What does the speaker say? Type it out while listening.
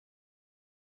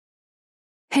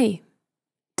Hey!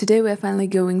 Today we're finally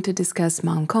going to discuss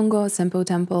Mount Kongo, Senpou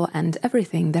Temple, and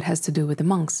everything that has to do with the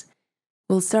monks.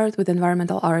 We'll start with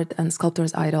environmental art and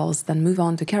sculptors' idols, then move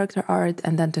on to character art,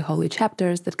 and then to holy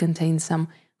chapters that contain some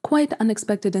quite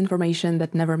unexpected information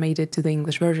that never made it to the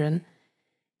English version.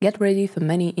 Get ready for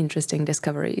many interesting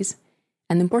discoveries.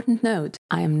 An important note,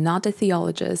 I am not a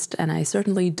theologist, and I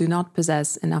certainly do not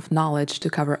possess enough knowledge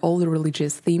to cover all the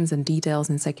religious themes and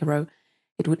details in Sekiro.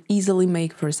 It would easily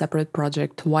make for a separate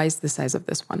project twice the size of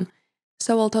this one.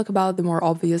 So I'll talk about the more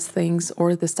obvious things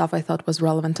or the stuff I thought was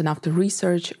relevant enough to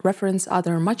research, reference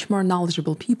other much more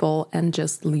knowledgeable people, and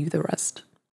just leave the rest.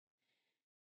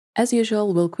 As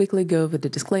usual, we'll quickly go over the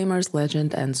disclaimers,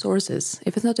 legend, and sources.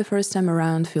 If it's not the first time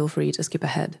around, feel free to skip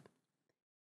ahead.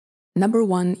 Number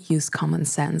 1, use common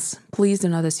sense. Please do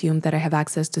not assume that I have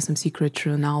access to some secret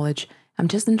true knowledge. I'm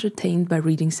just entertained by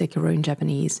reading Sekiro in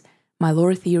Japanese. My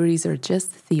lore theories are just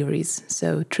theories,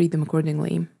 so treat them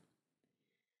accordingly.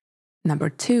 Number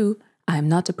 2, I am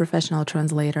not a professional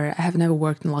translator. I have never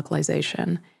worked in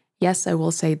localization. Yes, I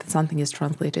will say that something is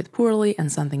translated poorly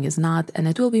and something is not, and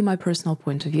it will be my personal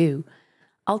point of view.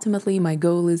 Ultimately, my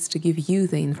goal is to give you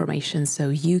the information so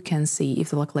you can see if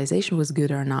the localization was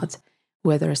good or not,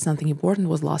 whether something important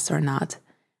was lost or not.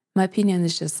 My opinion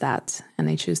is just that, and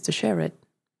I choose to share it.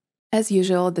 As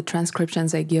usual, the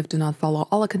transcriptions I give do not follow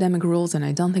all academic rules, and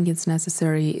I don't think it's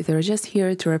necessary. They're just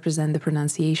here to represent the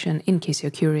pronunciation in case you're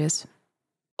curious.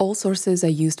 All sources I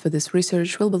used for this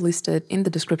research will be listed in the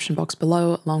description box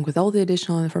below, along with all the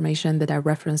additional information that I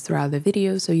referenced throughout the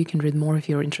video, so you can read more if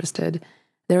you're interested.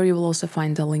 There you will also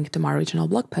find a link to my original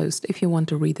blog post if you want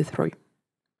to read it through.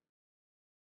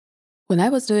 When I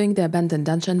was doing the abandoned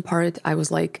dungeon part, I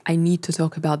was like, I need to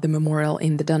talk about the memorial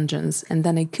in the dungeons, and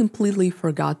then I completely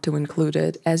forgot to include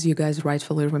it, as you guys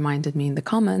rightfully reminded me in the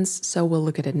comments, so we'll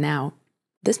look at it now.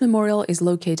 This memorial is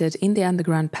located in the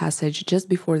underground passage just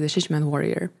before the Shishiman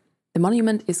warrior. The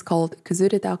monument is called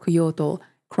Kuzureta Kyoto,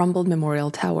 Crumbled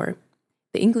Memorial Tower.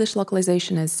 The English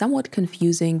localization is somewhat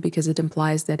confusing because it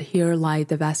implies that here lie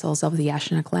the vassals of the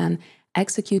Ashina clan,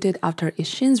 executed after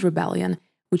Isshin's rebellion,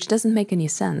 which doesn't make any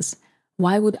sense.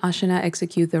 Why would Ashina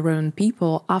execute their own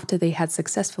people after they had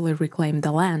successfully reclaimed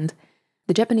the land?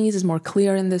 The Japanese is more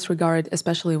clear in this regard,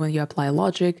 especially when you apply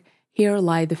logic. Here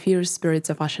lie the fierce spirits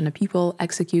of Ashina people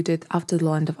executed after the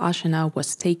land of Ashina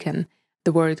was taken.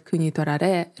 The word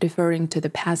kunitorare referring to the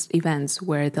past events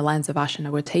where the lands of Ashina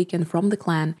were taken from the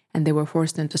clan and they were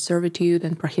forced into servitude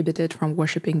and prohibited from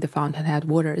worshipping the fountainhead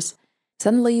waters.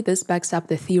 Suddenly, this backs up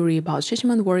the theory about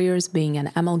Shishiman warriors being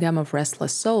an amalgam of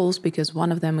restless souls because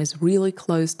one of them is really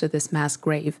close to this mass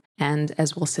grave, and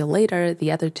as we'll see later,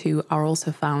 the other two are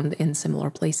also found in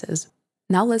similar places.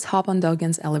 Now let's hop on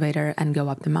Dogen's elevator and go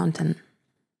up the mountain.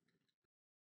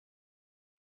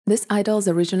 This idol's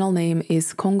original name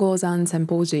is Kongo-zan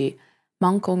Senpouji,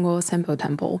 Mount Kongo Senpou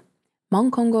Temple.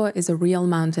 Mount Kongo is a real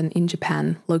mountain in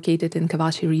Japan, located in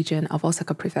Kawashi region of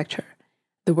Osaka Prefecture.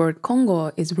 The word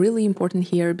Kongo is really important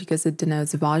here because it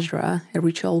denotes Vajra, a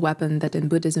ritual weapon that in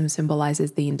Buddhism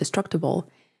symbolizes the indestructible.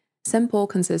 Senpou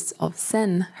consists of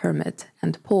Sen, hermit,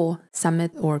 and Po,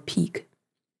 summit or peak.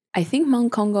 I think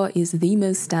Mount Kongo is the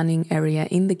most stunning area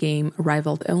in the game,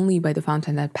 rivaled only by the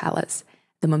Fountainhead Palace.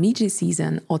 The Momiji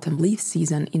season, autumn leaf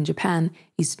season in Japan,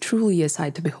 is truly a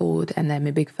sight to behold, and I'm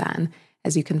a big fan,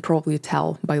 as you can probably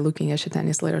tell by looking at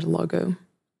Shitani Slayer's logo.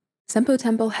 Senpou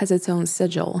Temple has its own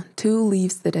sigil, 2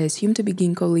 leaves that I assume to be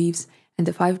ginkgo leaves, and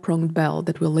a 5-pronged bell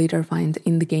that we'll later find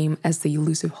in the game as the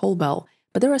elusive whole bell,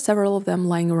 but there are several of them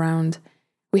lying around.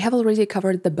 We have already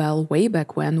covered the bell way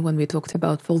back when we talked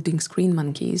about folding screen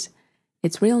monkeys.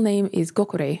 Its real name is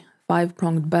Gokure,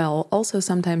 5-pronged bell, also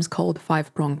sometimes called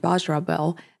 5-pronged Vajra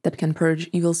bell, that can purge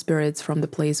evil spirits from the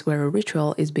place where a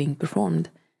ritual is being performed.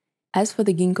 As for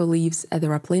the ginkgo leaves,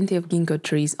 there are plenty of ginkgo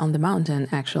trees on the mountain,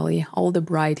 actually. All the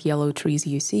bright yellow trees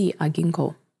you see are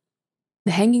ginkgo.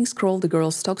 The hanging scroll the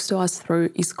girl talks to us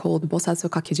through is called Bosatsu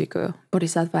Kakejiku,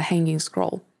 Bodhisattva Hanging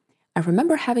Scroll. I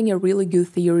remember having a really good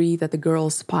theory that the girl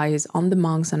spies on the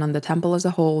monks and on the temple as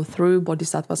a whole through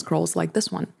Bodhisattva scrolls like this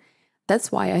one.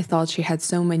 That's why I thought she had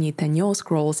so many Tenyo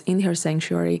scrolls in her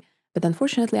sanctuary, but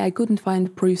unfortunately I couldn't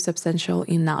find proof substantial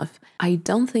enough. I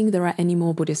don't think there are any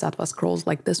more Bodhisattva scrolls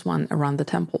like this one around the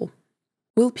temple.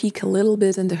 We'll peek a little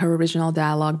bit into her original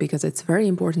dialogue because it's very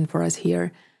important for us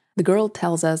here. The girl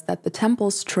tells us that the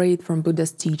temple strayed from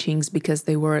Buddha's teachings because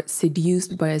they were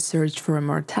seduced by a search for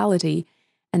immortality,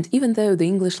 and even though the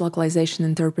English localization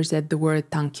interpreted the word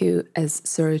tankyu as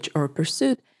search or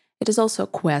pursuit, it is also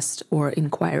quest or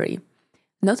inquiry.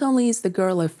 Not only is the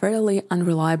girl a fairly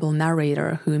unreliable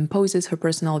narrator who imposes her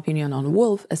personal opinion on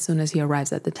Wolf as soon as he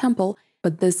arrives at the temple,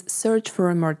 But this search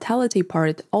for immortality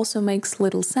part also makes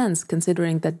little sense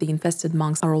considering that the infested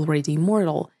monks are already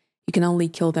immortal. You can only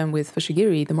kill them with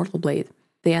Fushigiri, the mortal blade.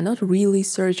 They are not really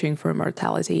searching for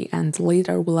immortality, and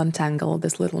later we'll untangle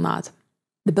this little knot.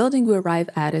 The building we arrive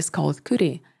at is called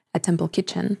Kuri, a temple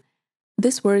kitchen.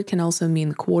 This word can also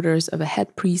mean quarters of a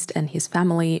head priest and his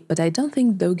family, but I don't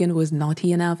think Dogen was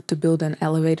naughty enough to build an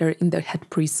elevator in the head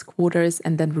priest's quarters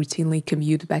and then routinely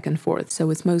commute back and forth, so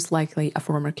it's most likely a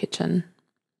former kitchen.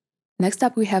 Next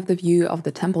up we have the view of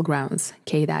the temple grounds,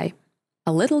 Keidai.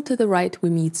 A little to the right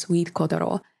we meet Sweet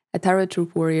Kotaro, a tarot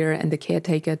troop warrior and the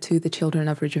caretaker to the Children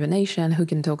of Rejuvenation who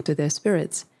can talk to their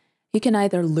spirits. You can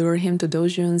either lure him to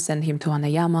Dojun, send him to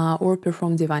Anayama, or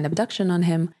perform divine abduction on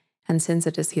him, and since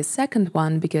it is his second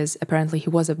one, because apparently he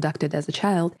was abducted as a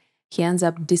child, he ends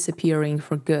up disappearing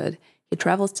for good. He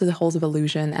travels to the Halls of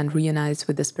Illusion and reunites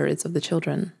with the spirits of the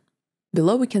children.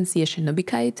 Below we can see a shinobi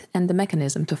kite and the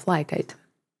mechanism to fly a kite.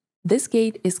 This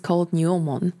gate is called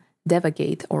Nyomon, Deva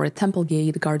Gate, or a temple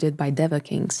gate guarded by Deva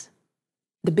kings.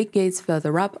 The big gates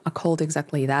further up are called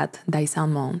exactly that,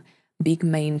 Daisanmon, Big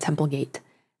Main Temple Gate.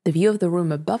 The view of the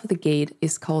room above the gate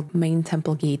is called Main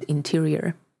Temple Gate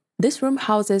Interior. This room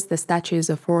houses the statues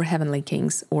of 4 heavenly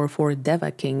kings, or 4 Deva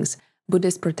kings,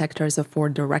 Buddhist protectors of 4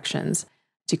 directions.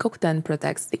 Jikokten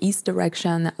protects the east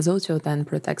direction, Zochoten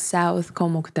protects south,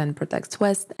 Komokten protects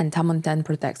west, and Tamonten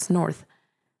protects north.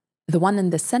 The one in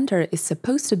the center is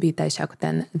supposed to be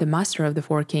Taishakuten, the master of the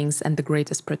 4 kings and the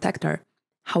greatest protector.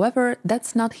 However,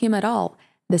 that's not him at all.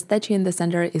 The statue in the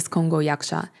center is Kongo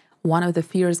Yaksha, one of the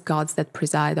fierce gods that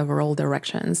preside over all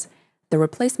directions. The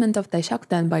replacement of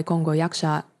Taishakuten by Kongo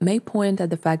Yaksha may point at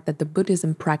the fact that the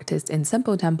Buddhism practiced in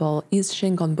Senpou Temple is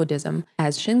Shingon Buddhism,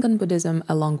 as Shingon Buddhism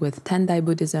along with Tendai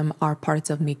Buddhism are parts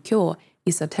of Mikkyo,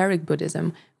 esoteric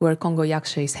Buddhism, where Kongo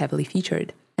Yaksha is heavily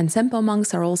featured. And Senpou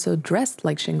monks are also dressed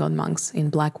like Shingon monks in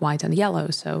black, white, and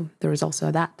yellow, so there is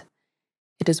also that.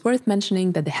 It is worth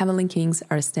mentioning that the heavenly kings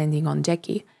are standing on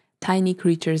Jeki, tiny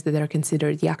creatures that are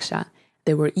considered Yaksha.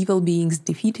 They were evil beings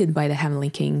defeated by the heavenly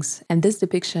kings, and this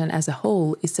depiction as a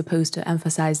whole is supposed to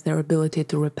emphasize their ability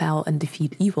to repel and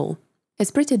defeat evil. It's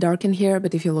pretty dark in here,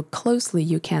 but if you look closely,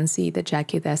 you can see the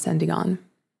Jeki they're standing on.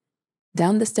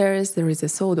 Down the stairs, there is a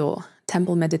Sodo,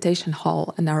 temple meditation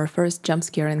hall, and our first jump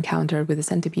scare encounter with a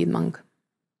centipede monk.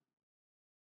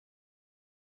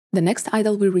 The next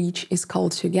idol we reach is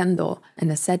called Shugendo, an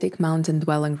ascetic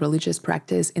mountain-dwelling religious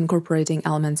practice incorporating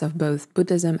elements of both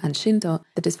Buddhism and Shinto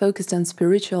that is focused on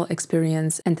spiritual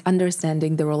experience and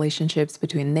understanding the relationships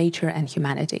between nature and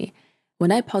humanity.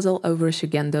 When I puzzle over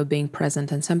Shugendo being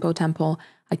present in Senpou Temple,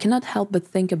 I cannot help but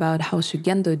think about how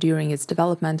Shugendo during its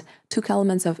development took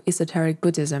elements of esoteric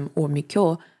Buddhism or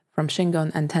Mikkyo from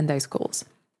Shingon and Tendai schools.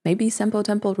 Maybe Senpou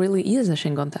Temple really is a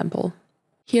Shingon temple.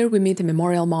 Here we meet a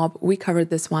memorial mob. We covered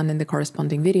this one in the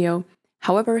corresponding video.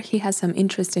 However, he has some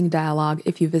interesting dialogue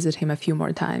if you visit him a few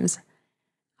more times.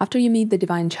 After you meet the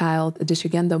Divine Child, the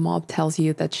Shugendo mob tells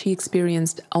you that she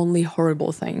experienced only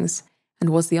horrible things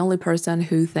and was the only person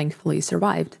who thankfully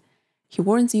survived. He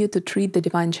warns you to treat the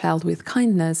Divine Child with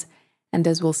kindness, and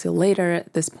as we'll see later,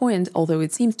 this point, although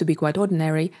it seems to be quite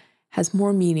ordinary, has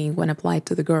more meaning when applied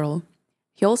to the girl.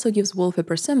 He also gives Wolf a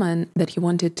persimmon that he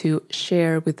wanted to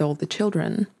share with all the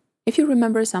children. If you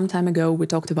remember, some time ago we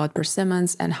talked about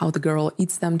persimmons and how the girl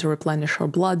eats them to replenish her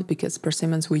blood because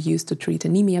persimmons were used to treat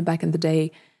anemia back in the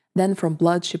day. Then from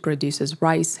blood she produces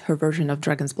rice, her version of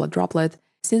dragon's blood droplet.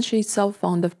 Since she's so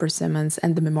fond of persimmons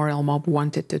and the memorial mob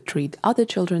wanted to treat other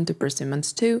children to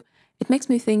persimmons too, it makes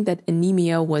me think that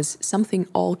anemia was something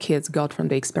all kids got from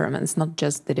the experiments, not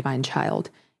just the Divine Child.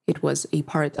 It was a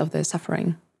part of their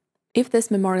suffering. If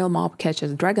this memorial mob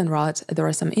catches dragon rot, there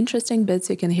are some interesting bits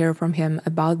you can hear from him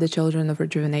about the Children of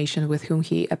Rejuvenation with whom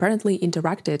he apparently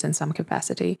interacted in some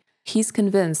capacity. He's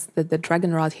convinced that the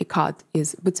dragon rot he caught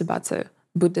is butsubatsu,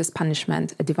 Buddhist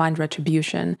punishment, a divine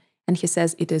retribution, and he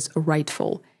says it is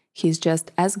rightful. He's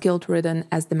just as guilt-ridden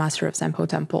as the master of Senpou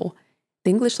Temple.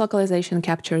 The English localization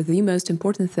captured the most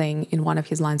important thing in one of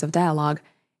his lines of dialogue.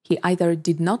 He either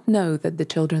did not know that the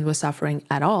children were suffering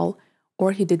at all,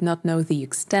 or he did not know the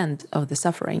extent of the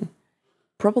suffering.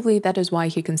 Probably that is why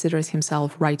he considers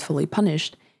himself rightfully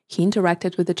punished. He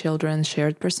interacted with the children,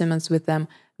 shared persimmons with them,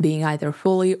 being either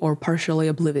fully or partially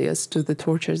oblivious to the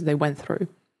tortures they went through.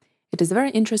 It is a very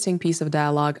interesting piece of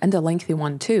dialogue, and a lengthy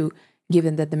one too,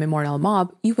 given that the memorial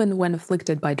mob, even when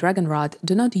afflicted by dragon rot,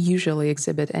 do not usually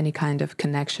exhibit any kind of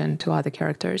connection to other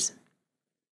characters.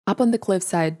 Up on the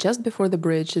cliffside, just before the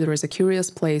bridge, there is a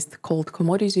curious place called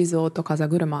Komori Jizo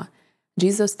Tokazaguruma,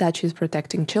 Jizo statues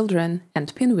protecting children,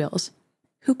 and pinwheels.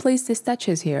 Who placed these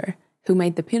statues here? Who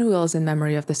made the pinwheels in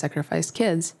memory of the sacrificed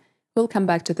kids? We'll come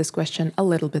back to this question a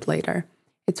little bit later.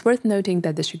 It's worth noting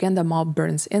that the Shugendo mob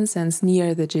burns incense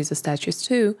near the Jesus statues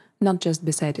too, not just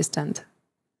beside his tent.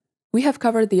 We have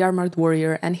covered the armored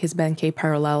warrior and his Benkei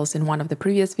parallels in one of the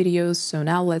previous videos, so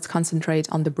now let's concentrate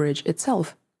on the bridge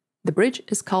itself. The bridge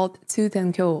is called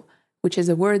Tsutenkyo, which is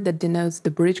a word that denotes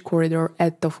the bridge corridor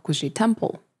at Tofukuji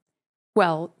Temple.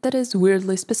 Well, that is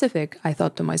weirdly specific, I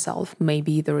thought to myself.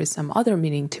 Maybe there is some other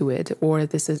meaning to it, or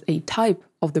this is a type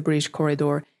of the bridge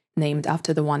corridor named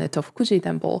after the one at Tofukuji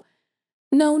Temple.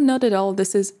 No, not at all.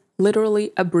 This is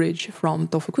literally a bridge from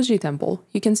Tofukuji Temple.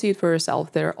 You can see it for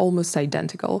yourself, they're almost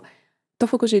identical.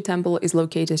 Tofukuji Temple is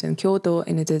located in Kyoto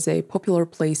and it is a popular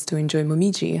place to enjoy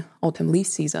momiji, autumn leaf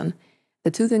season. The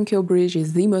Tsutenkyo Bridge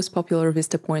is the most popular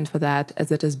vista point for that,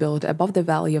 as it is built above the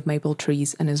valley of maple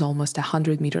trees and is almost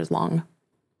 100 meters long.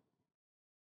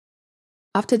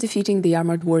 After defeating the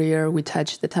armored warrior, we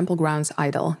touch the temple grounds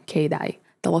idol, Keidai.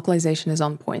 The localization is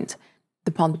on point.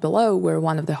 The pond below, where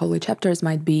one of the holy chapters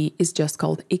might be, is just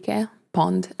called Ike,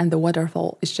 pond, and the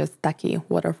waterfall is just Taki,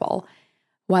 waterfall.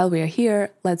 While we are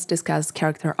here, let's discuss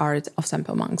character art of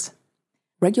Senpou monks.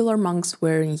 Regular monks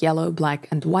wearing yellow, black,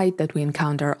 and white that we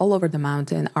encounter all over the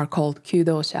mountain are called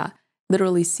Kyudosha,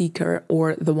 literally seeker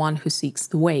or the one who seeks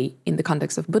the way, in the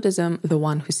context of Buddhism, the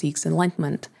one who seeks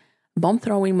enlightenment.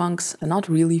 Bomb-throwing monks are not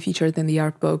really featured in the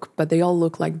art book, but they all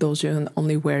look like Dojun,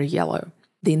 only wear yellow.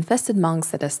 The infested monks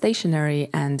that are stationary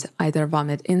and either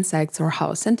vomit insects or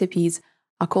house centipedes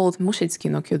are called Mushitsuki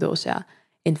no Kyudosha,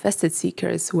 infested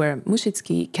seekers, where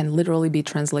Mushitsuki can literally be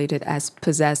translated as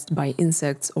possessed by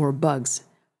insects or bugs.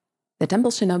 The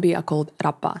temple shinobi are called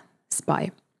Rappa,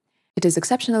 spy. It is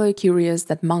exceptionally curious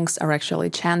that monks are actually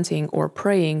chanting or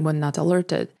praying when not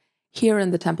alerted. Here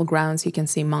in the temple grounds you can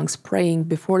see monks praying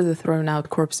before the thrown-out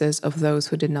corpses of those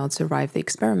who did not survive the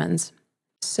experiments.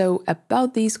 So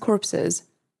about these corpses,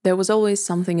 there was always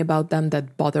something about them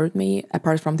that bothered me,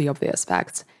 apart from the obvious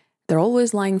facts. They're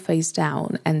always lying face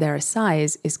down, and their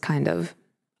size is kind of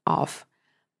off.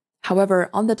 However,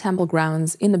 on the temple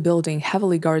grounds, in a building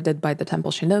heavily guarded by the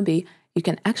temple shinobi, you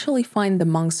can actually find the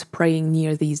monks praying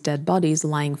near these dead bodies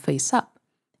lying face up.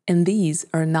 And these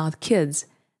are not kids.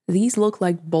 These look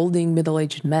like balding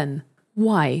middle-aged men.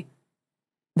 Why?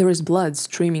 There is blood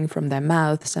streaming from their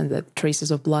mouths and the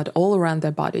traces of blood all around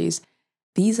their bodies.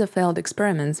 These are failed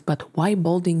experiments, but why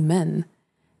balding men?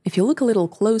 If you look a little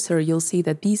closer, you'll see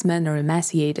that these men are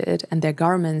emaciated and their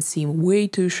garments seem way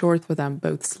too short for them,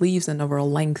 both sleeves and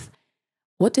overall length.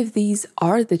 What if these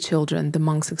are the children the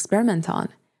monks experiment on?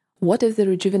 What if the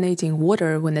rejuvenating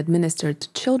water, when administered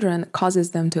to children,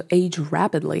 causes them to age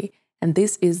rapidly, and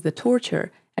this is the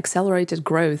torture, accelerated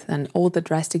growth, and all the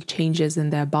drastic changes in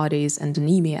their bodies and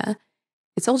anemia?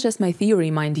 It's all just my theory,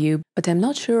 mind you, but I'm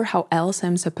not sure how else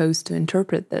I'm supposed to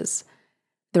interpret this.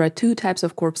 There are two types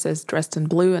of corpses, dressed in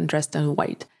blue and dressed in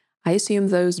white. I assume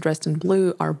those dressed in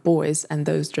blue are boys and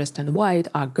those dressed in white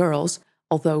are girls,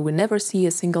 although we never see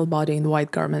a single body in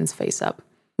white garments face up.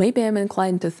 Maybe I'm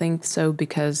inclined to think so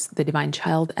because the Divine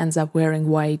Child ends up wearing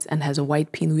white and has a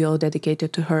white pinwheel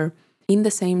dedicated to her. In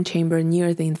the same chamber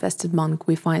near the infested monk,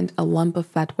 we find a lump of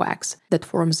fat wax that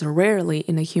forms rarely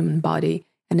in a human body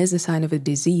and is a sign of a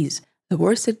disease. The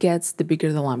worse it gets, the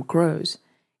bigger the lump grows.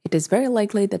 It is very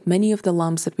likely that many of the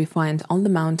lumps that we find on the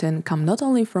mountain come not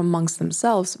only from monks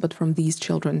themselves, but from these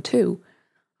children too.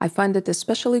 I find it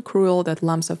especially cruel that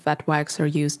lumps of fat wax are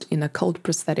used in occult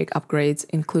prosthetic upgrades,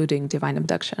 including divine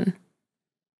abduction.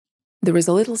 There is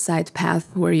a little side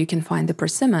path where you can find a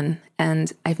persimmon,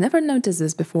 and I've never noticed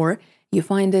this before. You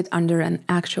find it under an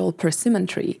actual persimmon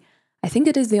tree. I think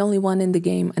it is the only one in the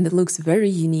game, and it looks very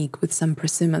unique with some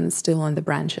persimmons still on the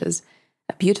branches.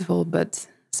 A beautiful but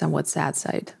somewhat sad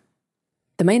sight.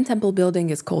 The main temple building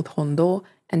is called Hondo,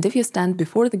 and if you stand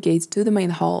before the gates to the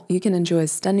main hall, you can enjoy a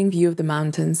stunning view of the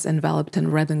mountains enveloped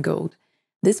in red and gold.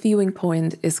 This viewing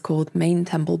point is called Main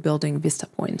Temple Building Vista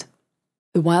Point.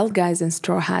 The wild guys in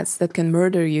straw hats that can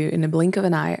murder you in a blink of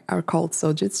an eye are called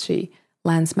Sojutshi,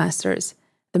 Lance Masters.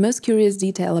 The most curious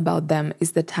detail about them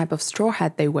is the type of straw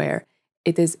hat they wear.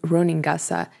 It is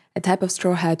Roningasa, a type of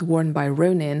straw hat worn by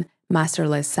Ronin,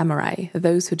 masterless samurai,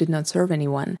 those who did not serve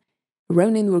anyone.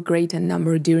 Ronin were great in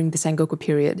number during the Sengoku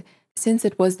period. Since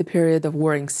it was the period of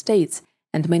warring states,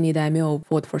 and many daimyo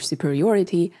fought for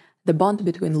superiority, the bond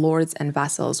between lords and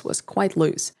vassals was quite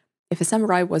loose. If a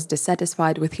samurai was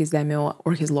dissatisfied with his daimyo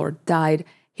or his lord died,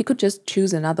 he could just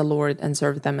choose another lord and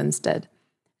serve them instead.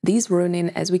 These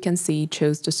Ronin, as we can see,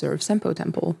 chose to serve Senpou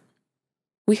Temple.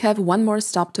 We have one more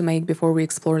stop to make before we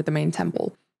explore the main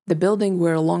temple, the building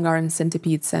where long-armed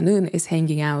centipede Sanun is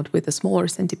hanging out with the smaller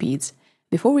centipedes.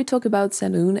 Before we talk about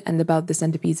Sanun and about the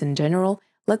centipedes in general,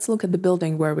 let's look at the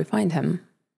building where we find him.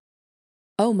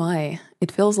 Oh my,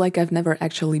 it feels like I've never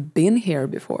actually been here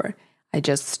before. I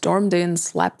just stormed in,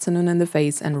 slapped Senun in the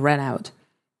face, and ran out.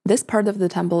 This part of the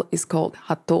temple is called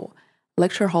Hatto,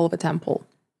 lecture hall of a temple.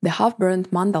 The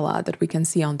half-burnt mandala that we can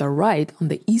see on the right, on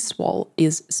the east wall,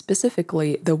 is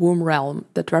specifically the womb realm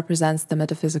that represents the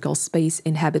metaphysical space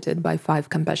inhabited by 5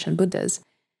 compassion Buddhas.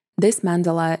 This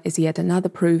mandala is yet another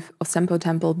proof of Senpou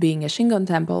Temple being a Shingon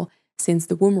temple, since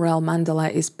the womb realm mandala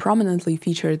is prominently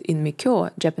featured in Mikyo,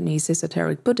 Japanese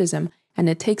esoteric Buddhism, and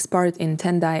it takes part in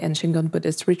Tendai and Shingon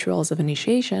Buddhist rituals of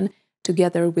initiation,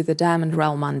 together with the diamond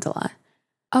realm mandala.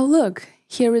 Oh look,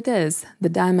 here it is, the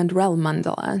diamond realm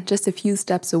mandala, just a few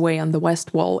steps away on the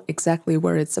west wall, exactly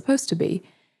where it's supposed to be.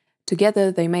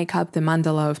 Together they make up the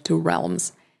mandala of 2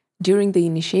 realms. During the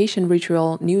initiation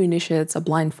ritual, new initiates are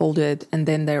blindfolded and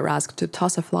then they're asked to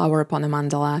toss a flower upon a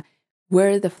mandala.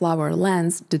 Where the flower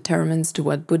lands determines to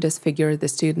what Buddhist figure the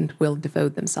student will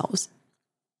devote themselves.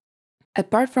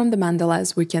 Apart from the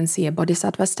mandalas, we can see a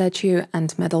bodhisattva statue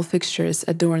and metal fixtures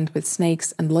adorned with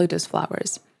snakes and lotus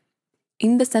flowers.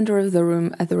 In the center of the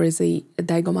room, there is a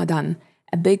daigomadan,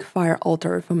 a big fire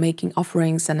altar for making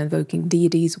offerings and invoking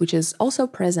deities, which is also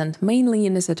present mainly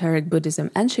in esoteric Buddhism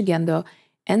and Shugendo,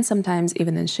 and sometimes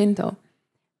even in Shinto.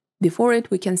 Before it,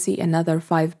 we can see another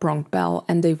 5-pronged bell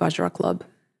and a Vajra club.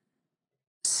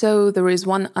 So there is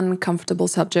one uncomfortable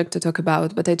subject to talk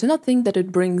about, but I do not think that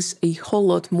it brings a whole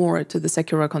lot more to the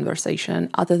Sekiro conversation,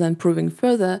 other than proving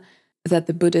further that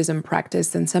the Buddhism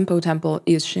practiced in Senpou Temple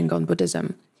is Shingon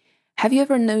Buddhism. Have you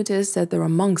ever noticed that there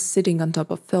are monks sitting on top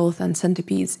of filth and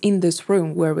centipedes in this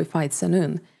room where we fight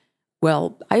Senun?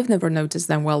 Well, I've never noticed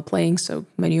them while playing, so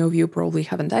many of you probably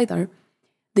haven't either.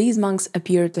 These monks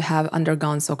appear to have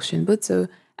undergone sokushinbutsu,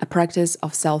 a practice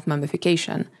of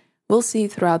self-mummification. We'll see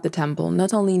throughout the temple,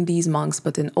 not only in these monks,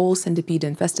 but in all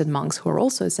centipede-infested monks who are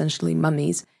also essentially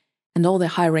mummies, and all the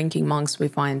high-ranking monks we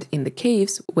find in the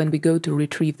caves when we go to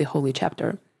retrieve the holy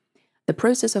chapter. The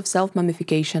process of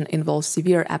self-mummification involves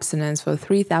severe abstinence for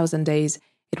 3,000 days.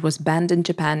 It was banned in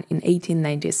Japan in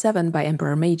 1897 by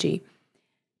Emperor Meiji.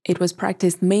 It was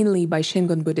practiced mainly by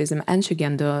Shingon Buddhism and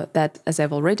Shugendo that, as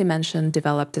I've already mentioned,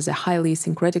 developed as a highly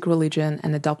syncretic religion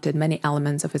and adopted many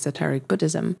elements of esoteric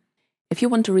Buddhism. If you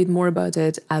want to read more about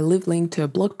it, I'll leave a link to a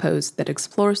blog post that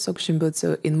explores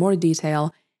sokushinbutsu in more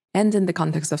detail and in the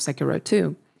context of Sekiro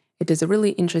too. It is a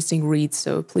really interesting read,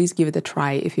 so please give it a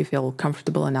try if you feel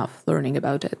comfortable enough learning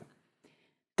about it.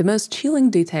 The most chilling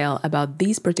detail about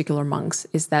these particular monks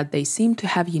is that they seem to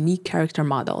have unique character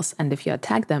models, and if you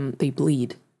attack them, they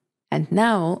bleed. And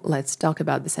now, let's talk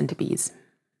about the centipedes.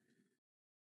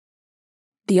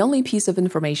 The only piece of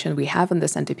information we have on the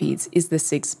centipedes is the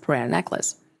 6th prayer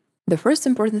necklace. The first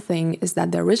important thing is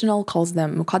that the original calls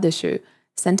them Mukadeshu,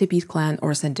 centipede clan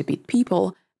or centipede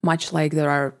people, much like there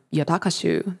are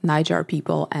Yotakashu, Niger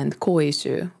people, and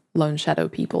Koeshu, lone shadow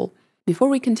people. Before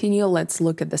we continue, let's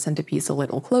look at the centipedes a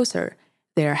little closer.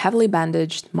 They are heavily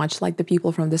bandaged, much like the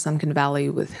people from the Sunken Valley,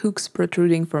 with hooks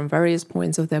protruding from various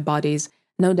points of their bodies,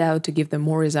 no doubt to give them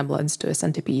more resemblance to a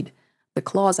centipede. The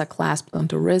claws are clasped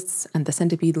onto wrists, and the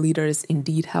centipede leaders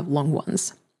indeed have long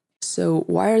ones. So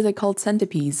why are they called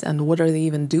centipedes, and what are they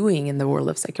even doing in the world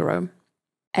of Sekiro?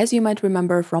 As you might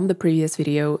remember from the previous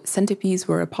video, centipedes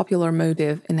were a popular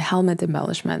motif in helmet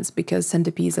embellishments because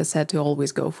centipedes are said to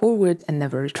always go forward and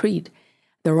never retreat.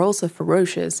 They're also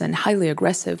ferocious and highly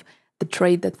aggressive, the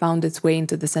trait that found its way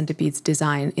into the centipede's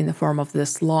design in the form of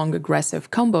this long,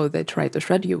 aggressive combo they try to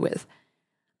shred you with.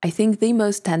 I think the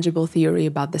most tangible theory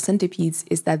about the centipedes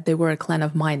is that they were a clan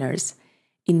of miners.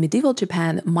 In medieval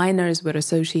Japan, miners were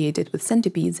associated with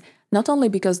centipedes not only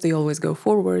because they always go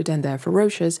forward and they're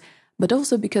ferocious, but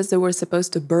also because they were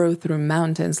supposed to burrow through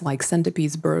mountains like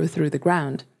centipedes burrow through the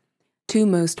ground. 2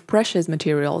 most precious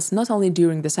materials, not only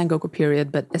during the Sengoku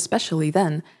period, but especially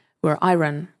then, were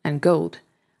iron and gold.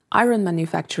 Iron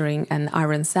manufacturing and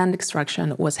iron sand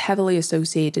extraction was heavily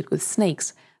associated with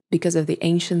snakes because of the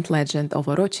ancient legend of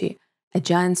Orochi, a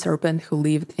giant serpent who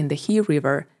lived in the Hi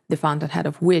River, the fountainhead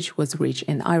of which was rich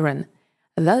in iron.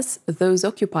 Thus, those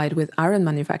occupied with iron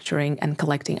manufacturing and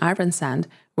collecting iron sand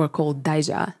were called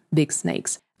daija, big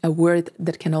snakes, a word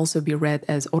that can also be read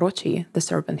as Orochi, the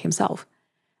serpent himself.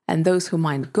 And those who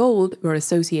mined gold were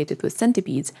associated with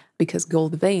centipedes because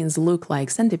gold veins look like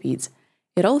centipedes.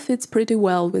 It all fits pretty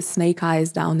well with Snake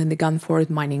Eyes down in the gun fort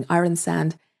mining iron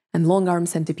sand, and long-arm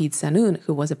centipede Senun,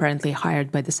 who was apparently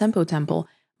hired by the Senpou Temple,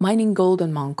 mining gold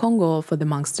on Mount Kongo for the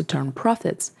monks to turn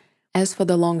prophets. As for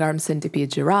the long-arm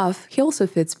centipede Giraffe, he also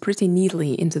fits pretty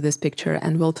neatly into this picture,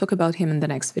 and we'll talk about him in the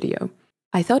next video.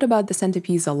 I thought about the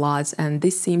centipedes a lot, and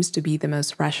this seems to be the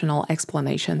most rational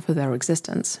explanation for their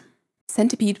existence.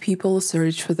 Centipede people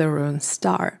search for their own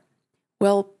star.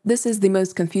 Well, this is the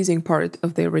most confusing part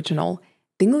of the original.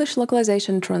 The English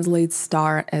localization translates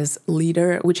star as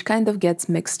leader, which kind of gets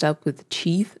mixed up with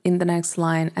chief in the next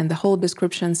line, and the whole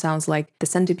description sounds like the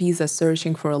centipedes are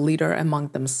searching for a leader among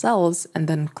themselves and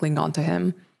then cling on to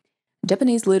him.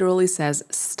 Japanese literally says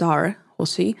star,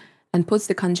 hoshi, and puts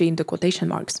the kanji into quotation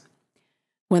marks.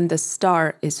 When the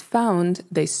star is found,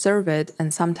 they serve it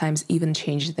and sometimes even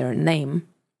change their name.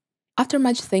 After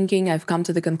much thinking, I've come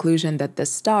to the conclusion that the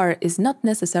star is not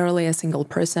necessarily a single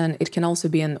person. It can also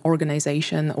be an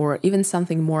organization or even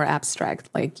something more abstract,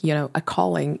 like, a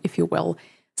calling, if you will,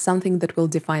 something that will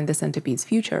define the centipede's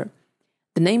future.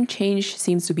 The name change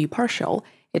seems to be partial.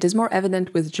 It is more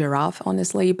evident with giraffe,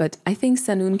 honestly, but I think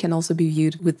Senun can also be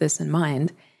viewed with this in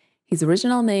mind. His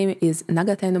original name is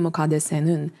Nagate no Mokade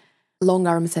Senun,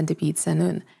 long-arm centipede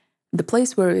Senun. The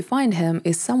place where we find him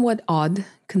is somewhat odd,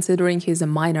 considering he's a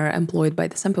miner employed by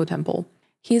the Senpou temple.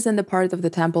 He is in the part of the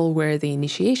temple where the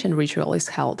initiation ritual is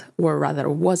held, or rather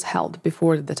was held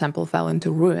before the temple fell into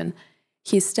ruin.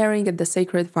 He's staring at the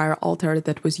sacred fire altar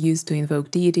that was used to invoke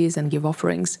deities and give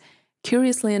offerings.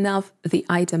 Curiously enough, the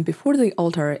item before the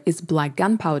altar is black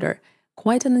gunpowder,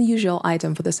 quite an unusual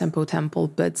item for the Senpou temple,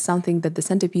 but something that the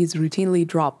centipedes routinely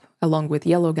drop, along with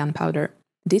yellow gunpowder.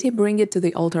 Did he bring it to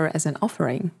the altar as an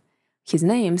offering? His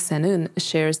name, Senun,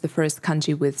 shares the first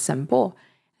kanji with Senpou,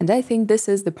 and I think this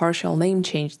is the partial name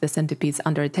change the centipedes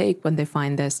undertake when they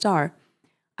find their star.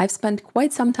 I've spent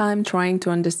quite some time trying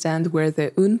to understand where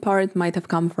the un part might have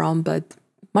come from, but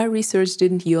my research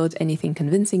didn't yield anything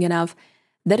convincing enough.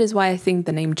 That is why I think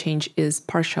the name change is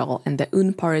partial, and the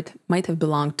un part might have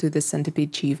belonged to the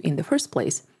centipede chief in the first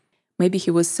place. Maybe he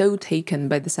was so taken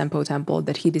by the Senpou temple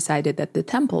that he decided that the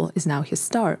temple is now his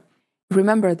star.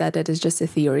 Remember that it is just a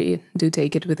theory, do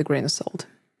take it with a grain of salt.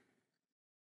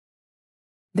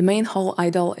 The main hall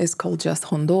idol is called just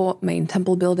Hondo, main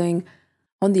temple building.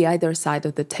 On the either side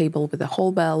of the table with the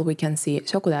hall bell, we can see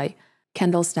shokodai,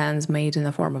 candle stands made in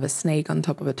the form of a snake on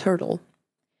top of a turtle.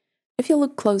 If you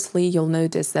look closely, you'll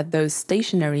notice that those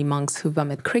stationary monks who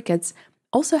vomit crickets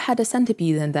also had a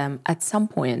centipede in them at some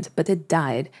point, but it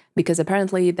died because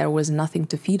apparently there was nothing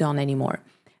to feed on anymore.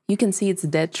 You can see its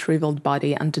dead, shriveled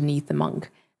body underneath the monk.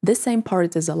 This same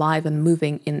part is alive and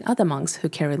moving in other monks who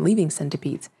carry living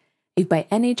centipedes. If by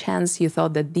any chance you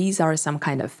thought that these are some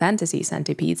kind of fantasy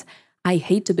centipedes, I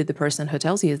hate to be the person who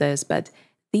tells you this, but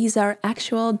these are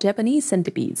actual Japanese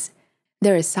centipedes.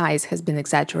 Their size has been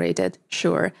exaggerated,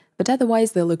 sure, but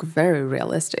otherwise they look very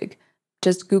realistic.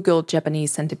 Just Google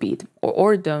Japanese centipede,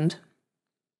 or don't.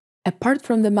 Apart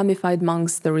from the mummified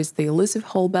monks, there is the elusive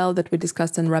hall bell that we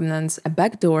discussed in Remnants, a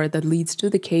back door that leads to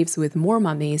the caves with more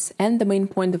mummies, and the main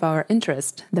point of our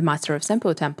interest, the Master of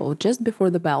Senpou Temple, just before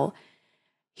the bell.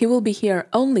 He will be here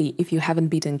only if you haven't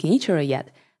beaten Genichiro yet,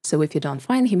 so if you don't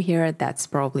find him here, that's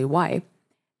probably why.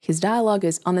 His dialogue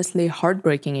is honestly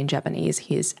heartbreaking in Japanese.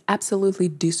 He is absolutely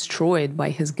destroyed by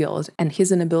his guilt and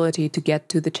his inability to get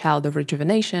to the Child of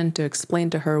Rejuvenation to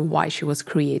explain to her why she was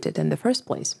created in the first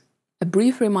place. A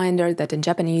brief reminder that in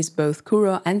Japanese, both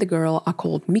Kuro and the girl are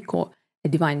called Miko, a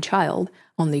divine child,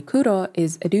 only Kuro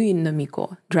is Ryuin no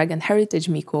Miko, dragon heritage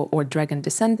Miko or dragon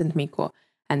descendant Miko,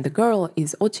 and the girl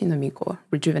is Ochi no Miko,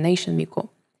 rejuvenation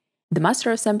Miko. The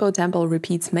Master of Senpou Temple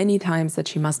repeats many times that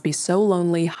she must be so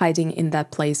lonely hiding in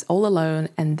that place all alone,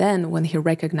 and then when he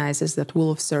recognizes that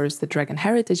Wolf serves the dragon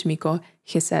heritage Miko,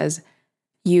 he says,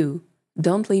 "You,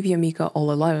 don't leave your Miko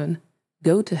all alone.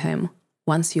 Go to him.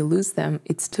 Once you lose them,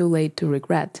 it's too late to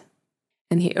regret."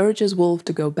 And he urges Wolf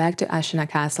to go back to Ashina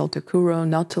Castle to Kuro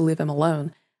not to leave him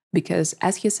alone, because,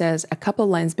 as he says a couple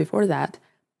lines before that,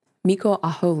 "Miko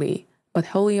are holy, but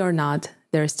holy or not,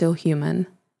 they're still human.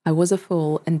 I was a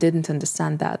fool and didn't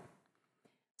understand that."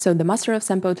 So the Master of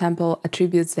Senpou Temple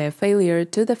attributes their failure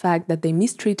to the fact that they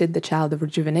mistreated the Child of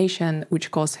Rejuvenation,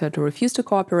 which caused her to refuse to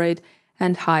cooperate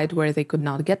and hide where they could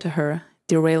not get to her,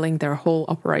 derailing their whole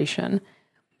operation.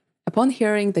 Upon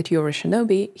hearing that you're a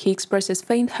shinobi, he expresses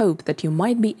faint hope that you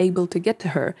might be able to get to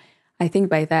her. I think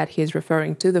by that he is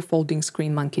referring to the folding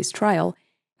screen monkey's trial,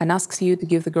 and asks you to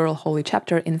give the girl Holy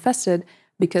Chapter infested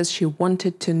because she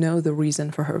wanted to know the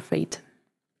reason for her fate.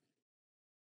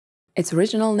 Its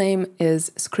original name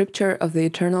is Scripture of the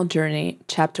Eternal Journey,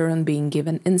 Chapter on Being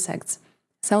Given Insects.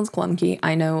 Sounds clunky,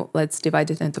 I know, let's divide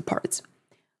it into parts.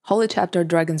 Holy Chapter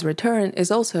Dragon's Return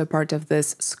is also a part of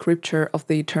this Scripture of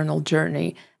the Eternal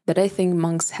Journey that I think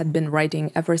monks had been writing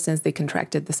ever since they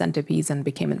contracted the centipedes and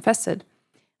became infested.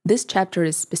 This chapter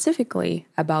is specifically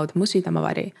about Mushi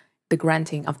Tamawari, the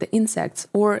granting of the insects,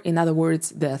 or in other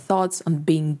words, the thoughts on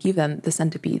being given the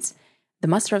centipedes. The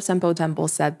master of Senpou Temple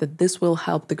said that this will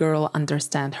help the girl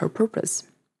understand her purpose.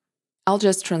 I'll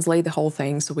just translate the whole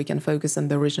thing so we can focus on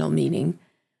the original meaning.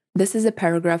 This is a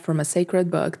paragraph from a sacred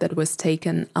book that was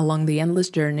taken along the endless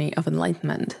journey of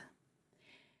enlightenment.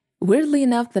 Weirdly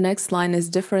enough, the next line is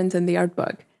different in the art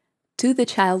book. To the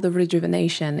child of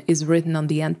rejuvenation is written on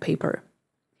the end paper,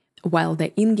 while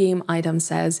the in-game item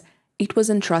says, it was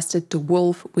entrusted to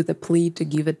Wolf with a plea to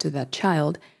give it to that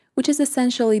child, which is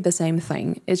essentially the same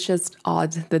thing. It's just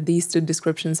odd that these two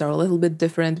descriptions are a little bit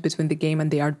different between the game and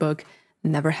the art book.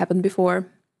 Never happened before.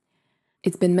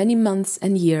 It's been many months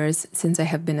and years since I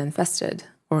have been infested,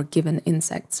 or given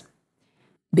insects.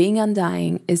 Being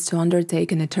undying is to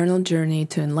undertake an eternal journey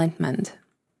to enlightenment.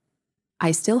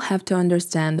 I still have to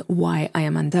understand why I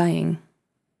am undying.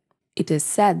 It is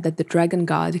said that the dragon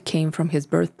god came from his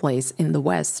birthplace in the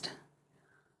west.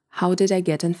 How did I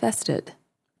get infested?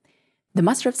 The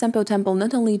master of Senpou Temple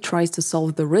not only tries to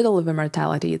solve the riddle of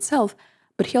immortality itself,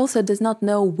 but he also does not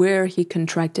know where he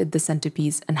contracted the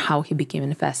centipedes and how he became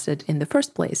infested in the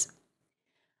first place.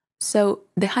 So,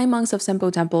 the high monks of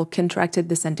Senpou Temple contracted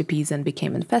the centipedes and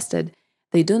became infested.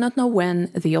 They do not know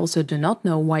when, they also do not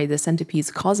know why the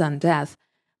centipedes cause undeath,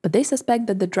 but they suspect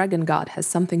that the dragon god has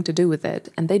something to do with it,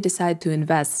 and they decide to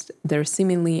invest their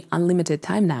seemingly unlimited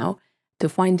time now to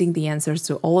finding the answers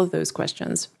to all of those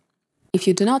questions. If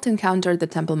you do not encounter the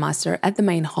temple master at the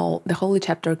main hall, the holy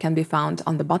chapter can be found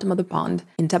on the bottom of the pond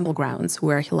in temple grounds,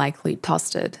 where he likely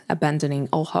tossed it, abandoning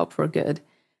all hope for good.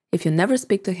 If you never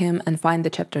speak to him and find the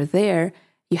chapter there,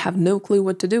 you have no clue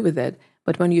what to do with it,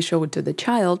 but when you show it to the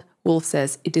child, Wolf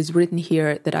says, it is written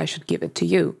here that I should give it to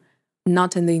you.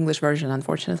 Not in the English version,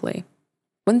 unfortunately.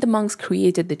 When the monks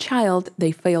created the child,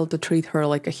 they failed to treat her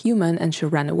like a human and she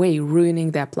ran away,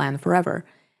 ruining their plan forever.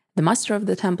 The master of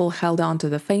the temple held on to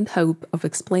the faint hope of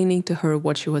explaining to her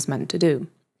what she was meant to do.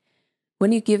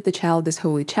 When you give the child this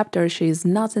holy chapter, she is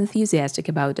not enthusiastic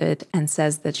about it and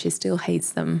says that she still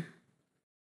hates them.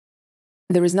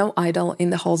 There is no idol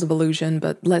in the Halls of Illusion,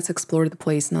 but let's explore the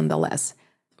place nonetheless.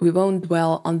 We won't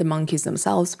dwell on the monkeys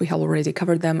themselves, we have already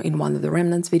covered them in one of the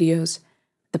Remnants videos.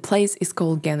 The place is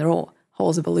called Genro,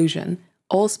 Halls of Illusion.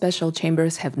 All special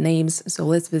chambers have names, so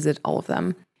let's visit all of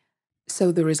them.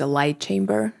 So there is a light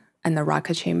chamber, a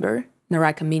Naraka chamber,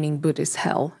 Naraka meaning Buddhist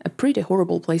hell, a pretty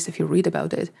horrible place if you read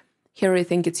about it. Here I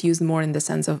think it's used more in the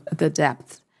sense of the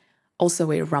depth.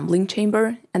 Also a rumbling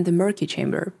chamber and the murky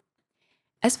chamber.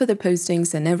 As for the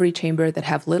postings in every chamber that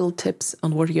have little tips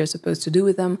on what you're supposed to do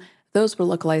with them, those were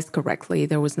localized correctly,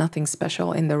 there was nothing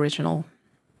special in the original.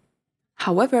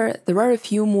 However, there are a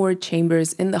few more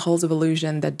chambers in the Halls of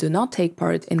Illusion that do not take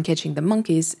part in catching the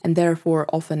monkeys and therefore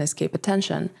often escape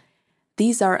attention.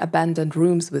 These are abandoned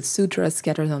rooms with sutras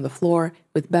scattered on the floor,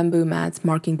 with bamboo mats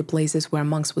marking the places where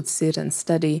monks would sit and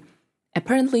study.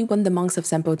 Apparently, when the monks of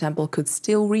Senpou Temple could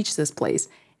still reach this place,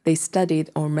 they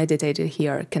studied or meditated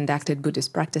here, conducted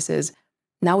Buddhist practices.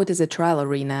 Now it is a trial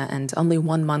arena, and only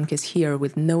one monk is here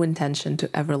with no intention to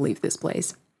ever leave this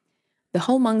place. The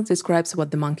whole monk describes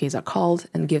what the monkeys are called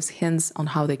and gives hints on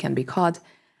how they can be caught.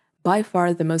 By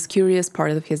far, the most curious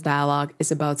part of his dialogue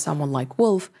is about someone like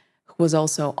Wolf, who was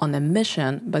also on a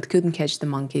mission but couldn't catch the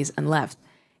monkeys and left.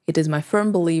 It is my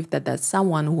firm belief that that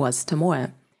someone was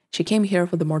Tomoe. She came here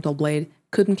for the Mortal Blade,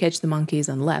 couldn't catch the monkeys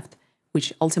and left,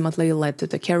 which ultimately led to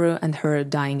Takeru and her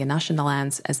dying in Ashina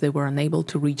lands as they were unable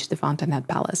to reach the Fountainhead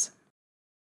Palace.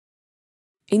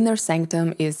 Inner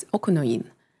Sanctum is Okunoin,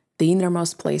 the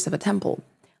innermost place of a temple.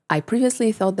 I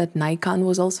previously thought that Naikan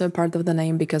was also a part of the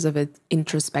name because of its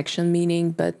introspection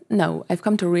meaning, but no, I've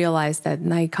come to realize that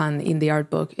Naikan in the art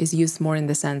book is used more in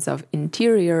the sense of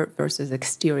interior versus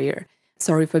exterior.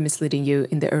 Sorry for misleading you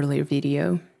in the earlier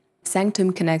video.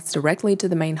 Sanctum connects directly to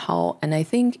the main hall, and I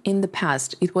think in the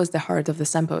past it was the heart of the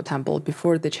Senpou Temple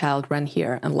before the child ran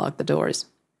here and locked the doors.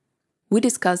 We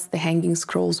discussed the hanging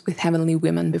scrolls with heavenly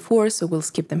women before, so we'll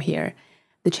skip them here.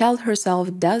 The child herself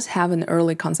does have an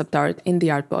early concept art in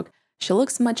the art book. She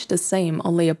looks much the same,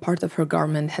 only a part of her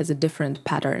garment has a different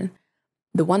pattern.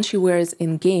 The one she wears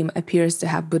in-game appears to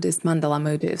have Buddhist mandala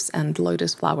motifs and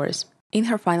lotus flowers. In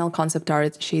her final concept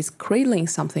art, she's cradling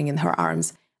something in her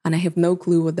arms, and I have no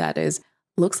clue what that is.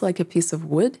 Looks like a piece of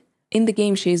wood. In the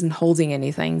game, she isn't holding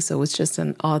anything, so it's just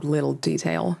an odd little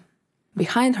detail.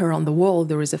 Behind her on the wall,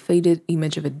 there is a faded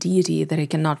image of a deity that I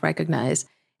cannot recognize.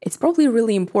 It's probably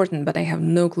really important, but I have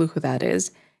no clue who that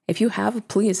is. If you have,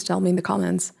 please tell me in the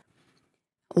comments.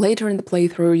 Later in the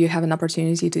playthrough, you have an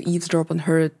opportunity to eavesdrop on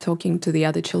her talking to the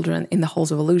other children in the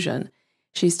Halls of Illusion.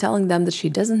 She's telling them that she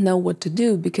doesn't know what to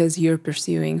do because you're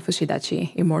pursuing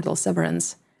Fushidachi, immortal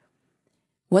severance.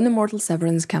 When immortal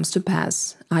severance comes to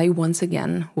pass, I once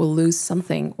again will lose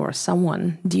something or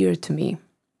someone dear to me.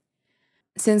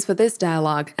 Since for this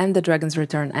dialogue and the dragon's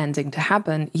return ending to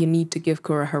happen, you need to give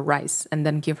Kuro her rice and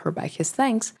then give her back his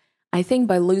thanks, I think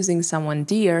by losing someone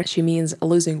dear, she means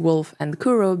losing Wolf and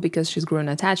Kuro because she's grown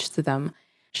attached to them.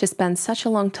 She spent such a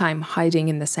long time hiding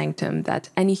in the Sanctum that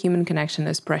any human connection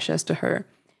is precious to her.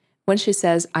 When she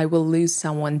says, I will lose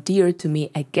someone dear to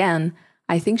me again,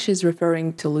 I think she's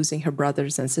referring to losing her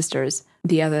brothers and sisters,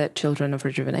 the other children of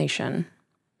rejuvenation.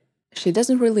 She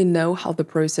doesn't really know how the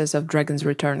process of Dragon's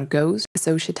Return goes,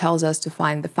 so she tells us to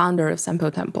find the founder of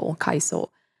Senpou Temple, Kaiso.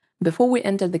 Before we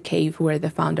enter the cave where the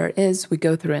founder is, we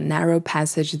go through a narrow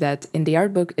passage that in the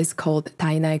art book is called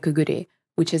Tainai Kuguri,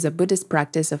 which is a Buddhist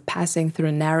practice of passing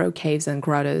through narrow caves and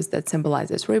grottos that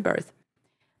symbolizes rebirth.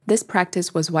 This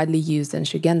practice was widely used in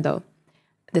Shugendo.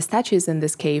 The statues in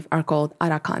this cave are called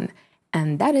arakan,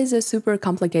 and that is a super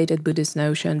complicated Buddhist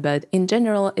notion, but in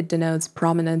general it denotes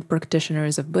prominent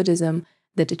practitioners of Buddhism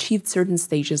that achieved certain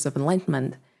stages of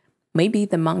enlightenment. Maybe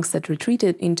the monks that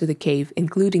retreated into the cave,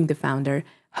 including the founder,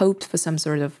 hoped for some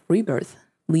sort of rebirth,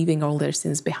 leaving all their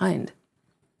sins behind.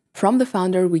 From the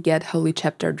founder we get Holy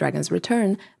Chapter Dragon's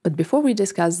Return, but before we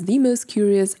discuss the most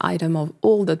curious item of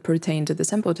all that pertain to the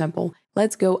Senpou Temple,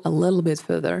 let's go a little bit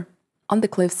further. On the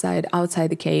cliffside outside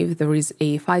the cave there is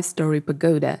a 5-story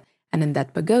pagoda, and in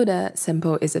that pagoda,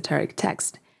 Senpou is esoteric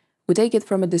text. We take it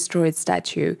from a destroyed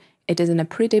statue. It is in a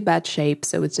pretty bad shape,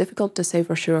 so it's difficult to say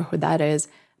for sure who that is,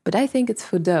 but I think it's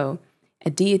Fudo, a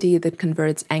deity that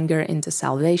converts anger into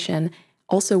salvation,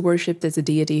 also worshipped as a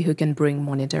deity who can bring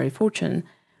monetary fortune.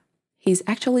 He's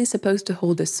actually supposed to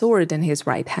hold a sword in his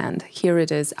right hand. Here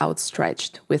it is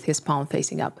outstretched, with his palm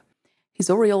facing up. His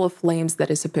aureole of flames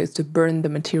that is supposed to burn the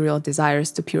material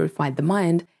desires to purify the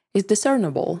mind is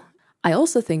discernible. I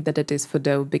also think that it is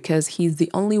Fudo because he's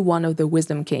the only one of the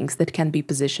wisdom kings that can be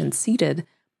positioned seated,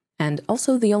 and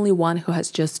also the only one who has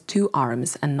just 2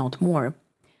 arms and not more.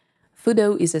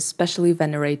 Fudo is especially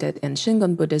venerated in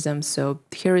Shingon Buddhism, so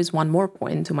here is one more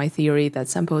point to my theory that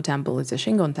Senpou Temple is a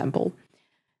Shingon temple.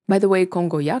 By the way,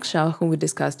 Kongo Yaksha, whom we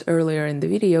discussed earlier in the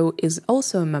video, is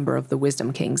also a member of the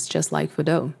Wisdom Kings, just like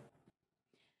Fudo.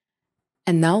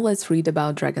 And now let's read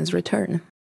about Dragon's Return.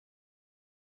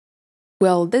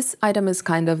 Well, this item is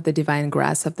kind of the divine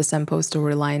grass of the Senpou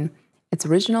storyline. Its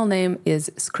original name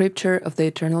is Scripture of the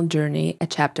Eternal Journey, a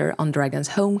chapter on Dragon's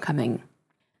Homecoming.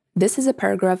 This is a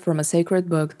paragraph from a sacred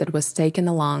book that was taken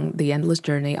along the endless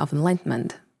journey of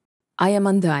enlightenment. I am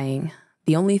undying.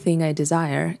 The only thing I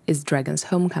desire is Dragon's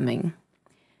Homecoming.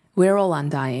 We're all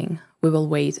undying. We will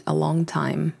wait a long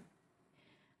time.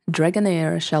 Dragon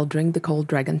air shall drink the cold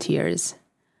dragon tears.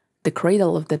 The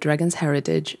cradle of the dragon's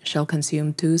heritage shall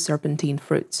consume 2 serpentine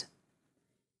fruits.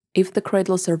 If the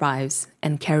cradle survives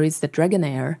and carries the dragon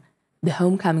air, the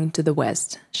homecoming to the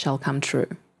west shall come true.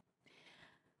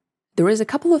 There is a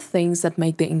couple of things that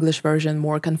make the English version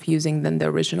more confusing than the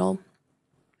original.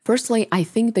 Firstly, I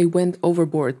think they went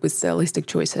overboard with stylistic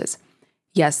choices.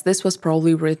 Yes, this was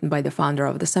probably written by the founder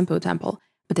of the Senpou Temple,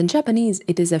 but in Japanese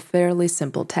it is a fairly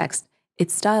simple text.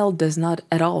 Its style does not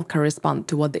at all correspond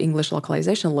to what the English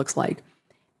localization looks like.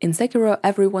 In Sekiro,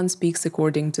 everyone speaks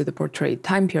according to the portrayed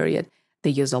time period. They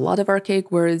use a lot of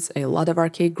archaic words, a lot of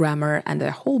archaic grammar, and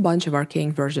a whole bunch of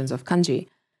archaic versions of kanji.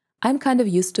 I'm kind of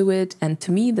used to it, and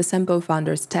to me the Senpou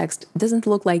founder's text doesn't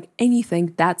look like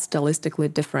anything that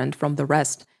stylistically different from the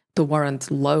rest to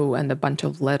warrant low and a bunch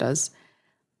of letters.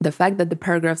 The fact that the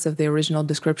paragraphs of the original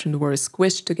description were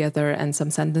squished together and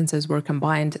some sentences were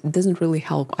combined doesn't really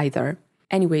help either.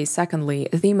 Anyway, secondly,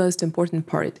 the most important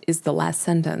part is the last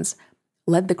sentence.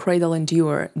 Let the cradle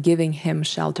endure, giving him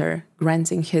shelter,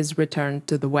 granting his return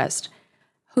to the west.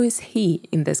 Who is he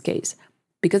in this case?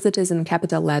 Because it is in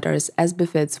capital letters as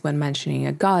befits when mentioning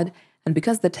a god, and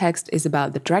because the text is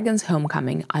about the dragon's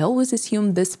homecoming, I always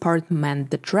assumed this part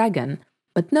meant the dragon.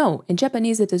 But no, in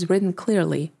Japanese it is written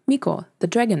clearly, Miko, the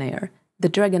dragon heir. The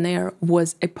dragon heir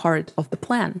was a part of the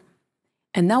plan.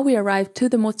 And now we arrive to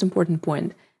the most important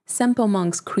point. Senpou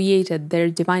monks created their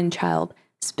divine child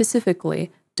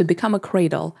specifically to become a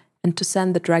cradle and to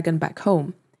send the dragon back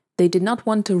home. They did not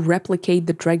want to replicate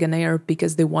the dragon heir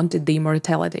because they wanted the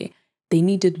immortality. They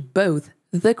needed both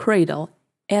the cradle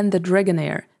and the dragon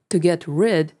heir to get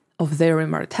rid of their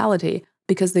immortality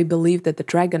because they believed that the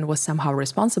dragon was somehow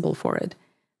responsible for it.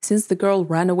 Since the girl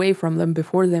ran away from them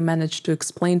before they managed to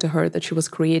explain to her that she was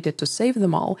created to save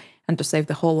them all and to save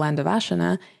the whole land of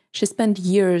Ashina, she spent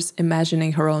years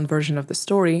imagining her own version of the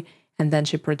story, and then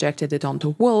she projected it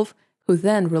onto Wolf, who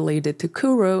then relayed it to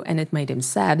Kuro, and it made him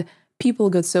sad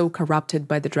People got so corrupted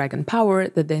by the dragon power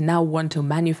that they now want to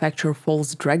manufacture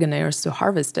false dragonaires to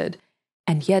harvest it,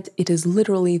 and yet it is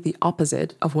literally the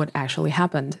opposite of what actually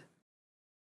happened.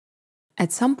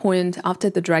 At some point,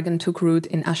 after the dragon took root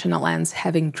in Ashina lands,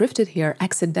 having drifted here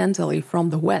accidentally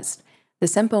from the west, the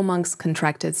Senpou monks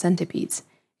contracted centipedes.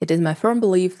 It is my firm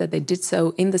belief that they did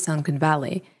so in the Sunken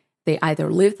Valley. They either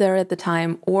lived there at the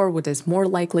time, or what is more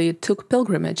likely, took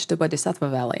pilgrimage to Bodhisattva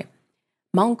Valley.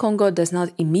 Mount Kongo does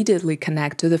not immediately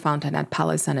connect to the Fountainhead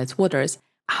Palace and its waters.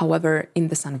 However, in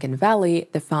the Sunken Valley,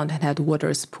 the Fountainhead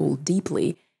waters pool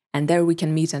deeply, and there we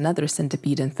can meet another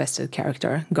centipede-infested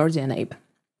character, Guardian Ape.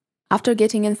 After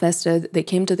getting infested, they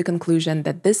came to the conclusion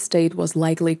that this state was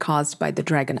likely caused by the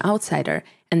dragon outsider,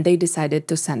 and they decided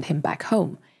to send him back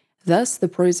home. Thus, the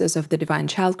process of the divine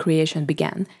child creation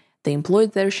began. They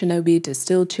employed their shinobi to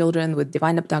steal children with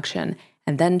divine abduction,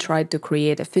 and then tried to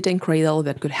create a fitting cradle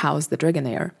that could house the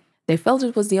dragonair. They felt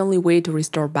it was the only way to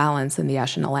restore balance in the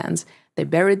Ashina lands. They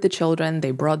buried the children, they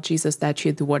brought Jesus'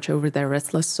 statue to watch over their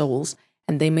restless souls,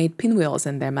 and they made pinwheels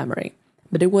in their memory.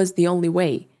 But it was the only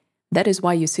way. That is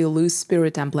why you see loose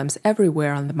spirit emblems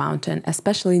everywhere on the mountain,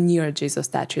 especially near Jesus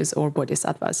statues or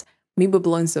bodhisattvas. Mibu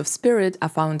balloons of spirit are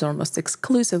found almost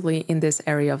exclusively in this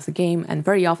area of the game, and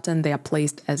very often they are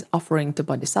placed as offering to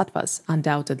bodhisattvas,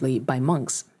 undoubtedly by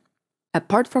monks.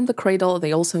 Apart from the cradle,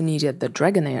 they also needed the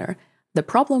dragonair. The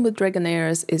problem with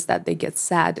dragonairs is that they get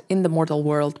sad in the mortal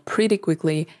world pretty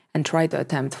quickly and try to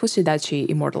attempt Fushidachi,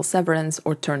 immortal severance,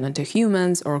 or turn into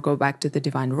humans, or go back to the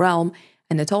divine realm,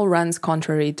 and it all runs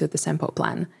contrary to the Senpou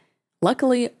plan.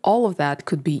 Luckily, all of that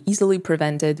could be easily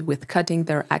prevented with cutting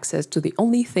their access to the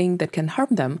only thing that can harm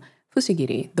them,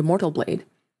 Fushigiri, the mortal blade.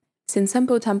 Since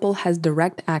Senpou Temple has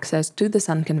direct access to the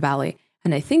Sunken Valley,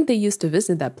 and I think they used to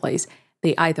visit that place,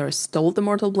 they either stole the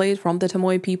mortal blade from the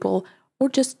Tomoe people, or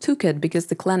just took it because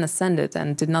the clan ascended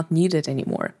and did not need it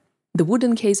anymore. The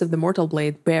wooden case of the mortal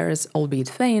blade bears, albeit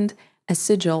faint, a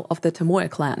sigil of the Tomoe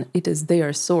clan. It is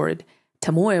their sword.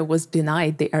 Tomoe was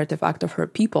denied the artifact of her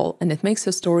people, and it makes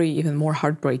her story even more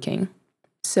heartbreaking.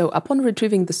 So, upon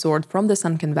retrieving the sword from the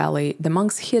Sunken Valley, the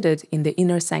monks hid it in the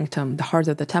inner sanctum, the heart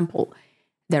of the temple.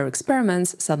 Their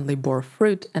experiments suddenly bore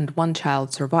fruit, and one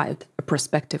child survived, a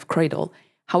prospective cradle.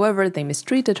 However, they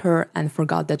mistreated her and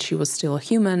forgot that she was still a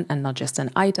human and not just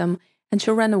an item, and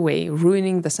she ran away,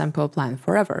 ruining the Senpou plan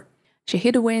forever. She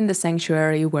hid away in the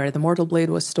sanctuary where the mortal blade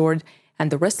was stored,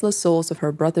 and the restless souls of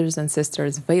her brothers and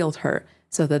sisters veiled her,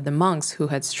 so that the monks who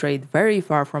had strayed very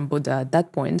far from Buddha at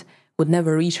that point would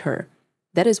never reach her.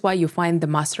 That is why you find the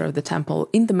master of the temple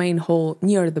in the main hall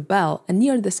near the bell and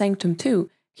near the sanctum too.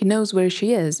 He knows where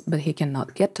she is, but he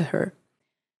cannot get to her.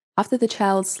 After the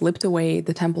child slipped away,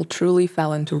 the temple truly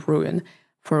fell into ruin.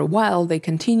 For a while, they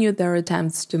continued their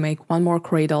attempts to make one more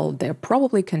cradle. They're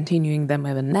probably continuing them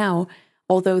even now.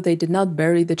 Although they did not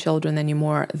bury the children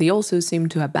anymore, they also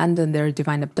seemed to abandon their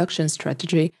divine abduction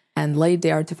strategy and laid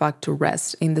the artifact to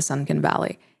rest in the Sunken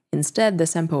Valley. Instead, the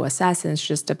Senpou assassins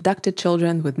just abducted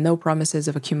children with no promises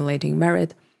of accumulating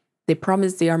merit. They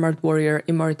promised the armored warrior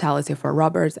immortality for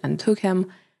Robert and took him.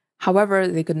 However,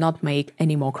 they could not make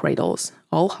any more cradles.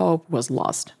 All hope was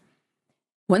lost.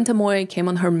 When Tomoe came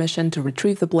on her mission to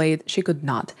retrieve the blade, she could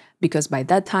not, because by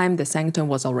that time the Sanctum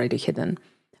was already hidden.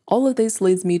 All of this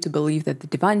leads me to believe that the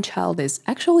divine child is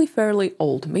actually fairly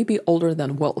old, maybe older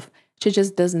than Wolf. She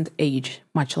just doesn't age,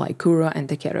 much like Kuro and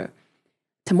Takeru.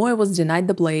 Tomoe was denied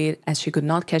the blade as she could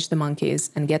not catch the monkeys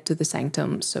and get to the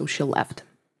Sanctum, so she left.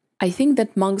 I think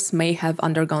that monks may have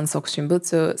undergone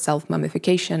sokushinbutsu,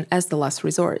 self-mummification, as the last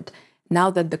resort.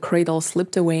 Now that the cradle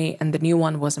slipped away and the new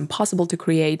one was impossible to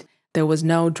create, there was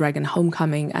no dragon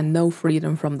homecoming and no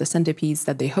freedom from the centipedes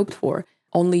that they hoped for,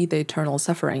 only the eternal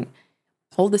suffering.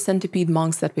 All the centipede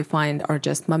monks that we find are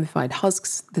just mummified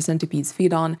husks the centipedes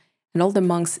feed on, and all the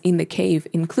monks in the cave,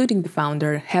 including the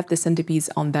founder, have the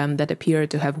centipedes on them that appear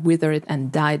to have withered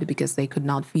and died because they could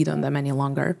not feed on them any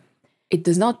longer. It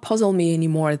does not puzzle me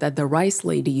anymore that the rice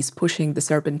lady is pushing the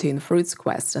serpentine fruits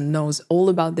quest and knows all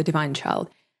about the divine child.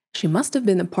 She must have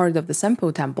been a part of the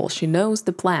Senpou temple. She knows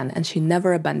the plan, and she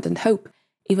never abandoned hope,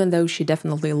 even though she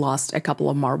definitely lost a couple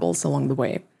of marbles along the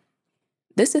way.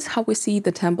 This is how we see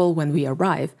the temple when we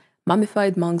arrive: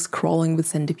 mummified monks crawling with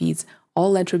centipedes,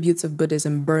 all attributes of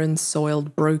Buddhism burned,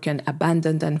 soiled, broken,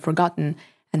 abandoned, and forgotten,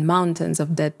 and mountains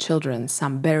of dead children,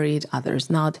 some buried, others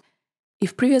not.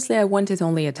 If previously I wanted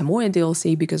only a Tomoe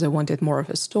DLC because I wanted more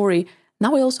of a story,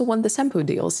 now I also want the Senpou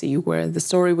DLC, where the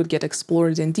story would get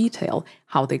explored in detail,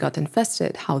 how they got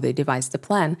infested, how they devised the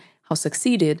plan, how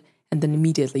succeeded, and then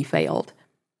immediately failed.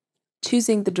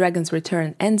 Choosing the Dragon's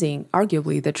Return ending,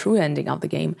 arguably the true ending of the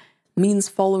game, means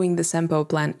following the Senpou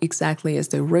plan exactly as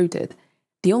they wrote it.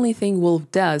 The only thing Wolf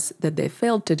does that they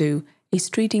failed to do is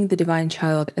treating the divine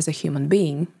child as a human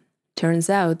being. Turns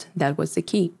out that was the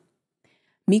key.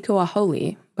 Miko are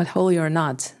holy, but holy or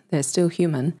not, they're still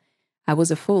human. I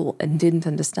was a fool and didn't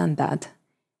understand that.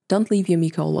 Don't leave your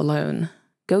Miko alone.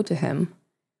 Go to him.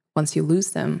 Once you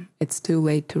lose them, it's too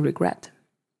late to regret.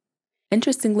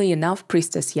 Interestingly enough,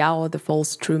 Priestess Yao, the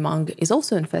false true monk, is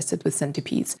also infested with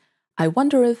centipedes. I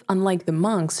wonder if, unlike the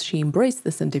monks, she embraced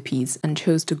the centipedes and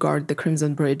chose to guard the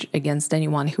Crimson Bridge against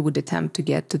anyone who would attempt to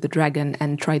get to the dragon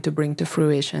and try to bring to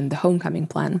fruition the homecoming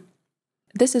plan.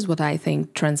 This is what I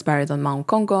think transpired on Mount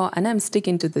Kongo, and I'm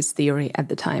sticking to this theory at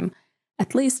the time.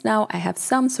 At least now I have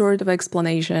some sort of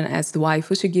explanation as to why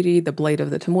Fushigiri, the blade of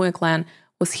the Tomoe clan,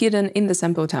 was hidden in the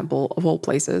Senpou temple of all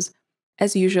places.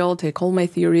 As usual, take all my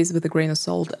theories with a grain of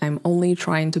salt. I'm only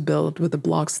trying to build with the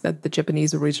blocks that the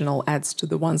Japanese original adds to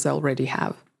the ones I already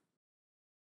have.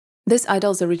 This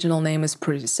idol's original name is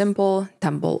pretty simple,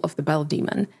 Temple of the Bell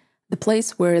Demon. The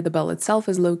place where the bell itself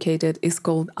is located is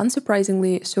called,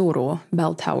 unsurprisingly, Shoro,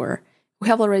 Bell Tower. We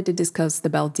have already discussed the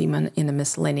Bell Demon in a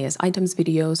miscellaneous items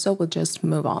video, so we'll just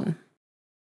move on.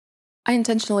 I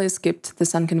intentionally skipped the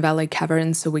Sunken Valley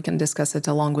Cavern so we can discuss it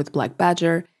along with Black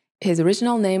Badger. His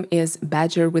original name is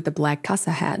Badger with a Black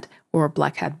Casa Hat, or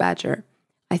Black Hat Badger.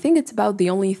 I think it's about the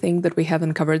only thing that we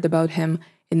haven't covered about him.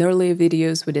 In earlier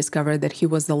videos, we discovered that he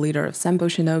was the leader of Senpou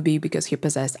Shinobi because he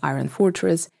possessed Iron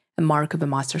Fortress, a mark of a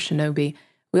Master Shinobi.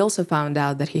 We also found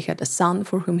out that he had a son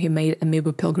for whom he made a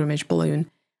Mibu pilgrimage balloon.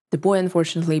 The boy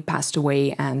unfortunately passed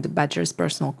away, and Badger's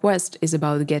personal quest is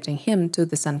about getting him to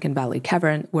the Sunken Valley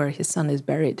Cavern where his son is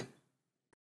buried.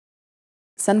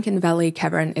 Sunken Valley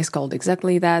Cavern is called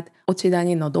exactly that,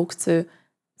 Ochidani no Dokutsu,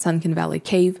 Sunken Valley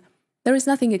Cave. There is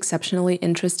nothing exceptionally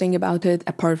interesting about it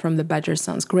apart from the Badger's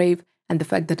son's grave and the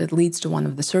fact that it leads to one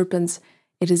of the serpents.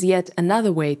 It is yet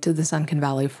another way to the Sunken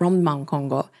Valley from Mount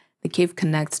Kongo. The cave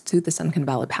connects to the Sunken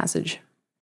Valley Passage.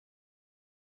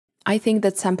 I think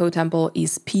that Senpou Temple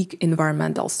is peak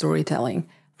environmental storytelling.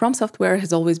 From Software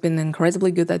has always been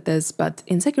incredibly good at this, but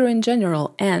in Sekiro in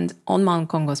general, and on Mount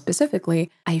Kongo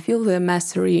specifically, I feel their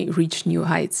mastery reached new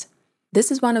heights.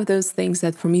 This is one of those things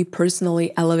that for me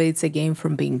personally elevates a game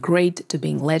from being great to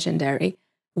being legendary,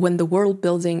 when the world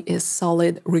building is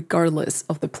solid regardless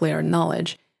of the player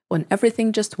knowledge, when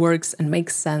everything just works and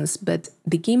makes sense, but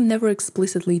the game never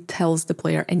explicitly tells the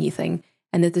player anything,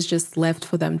 and it is just left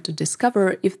for them to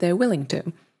discover if they're willing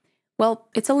to. Well,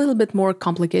 it's a little bit more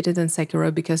complicated in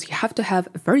Sekiro because you have to have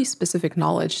a very specific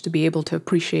knowledge to be able to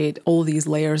appreciate all these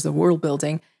layers of world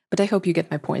building, but I hope you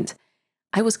get my point.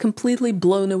 I was completely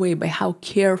blown away by how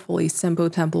carefully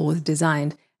Senpou Temple was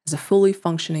designed as a fully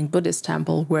functioning Buddhist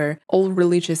temple where all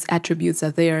religious attributes are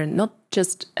there not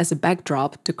just as a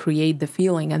backdrop to create the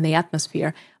feeling and the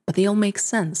atmosphere, but they all make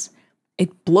sense.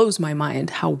 It blows my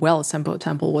mind how well Senpou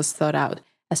Temple was thought out,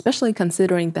 especially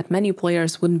considering that many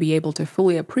players wouldn't be able to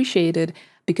fully appreciate it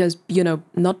because,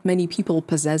 not many people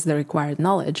possess the required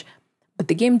knowledge. But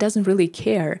the game doesn't really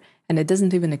care, and it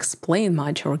doesn't even explain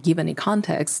much or give any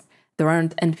context. There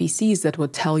aren't NPCs that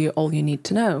would tell you all you need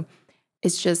to know.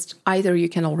 It's just either you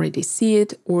can already see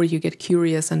it, or you get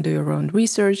curious and do your own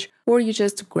research, or you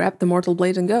just grab the Mortal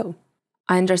Blade and go.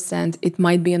 I understand it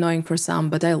might be annoying for some,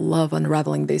 but I love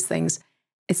unraveling these things.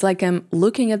 It's like I'm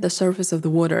looking at the surface of the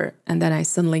water, and then I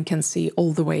suddenly can see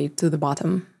all the way to the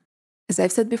bottom. As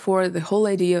I've said before, the whole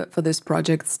idea for this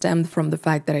project stemmed from the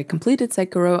fact that I completed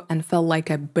Sekiro and felt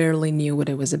like I barely knew what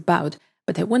it was about,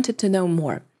 but I wanted to know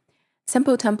more.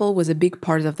 Senpou Temple was a big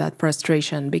part of that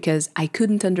frustration because I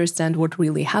couldn't understand what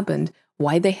really happened,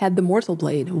 why they had the Mortal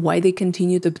Blade, why they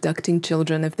continued abducting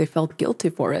children if they felt guilty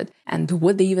for it, and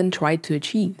what they even tried to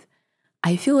achieve.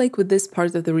 I feel like with this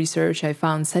part of the research I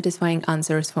found satisfying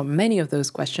answers for many of those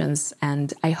questions,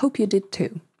 and I hope you did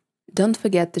too. Don't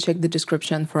forget to check the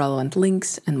description for relevant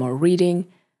links and more reading.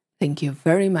 Thank you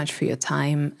very much for your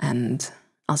time, and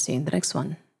I'll see you in the next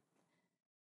one.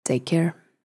 Take care.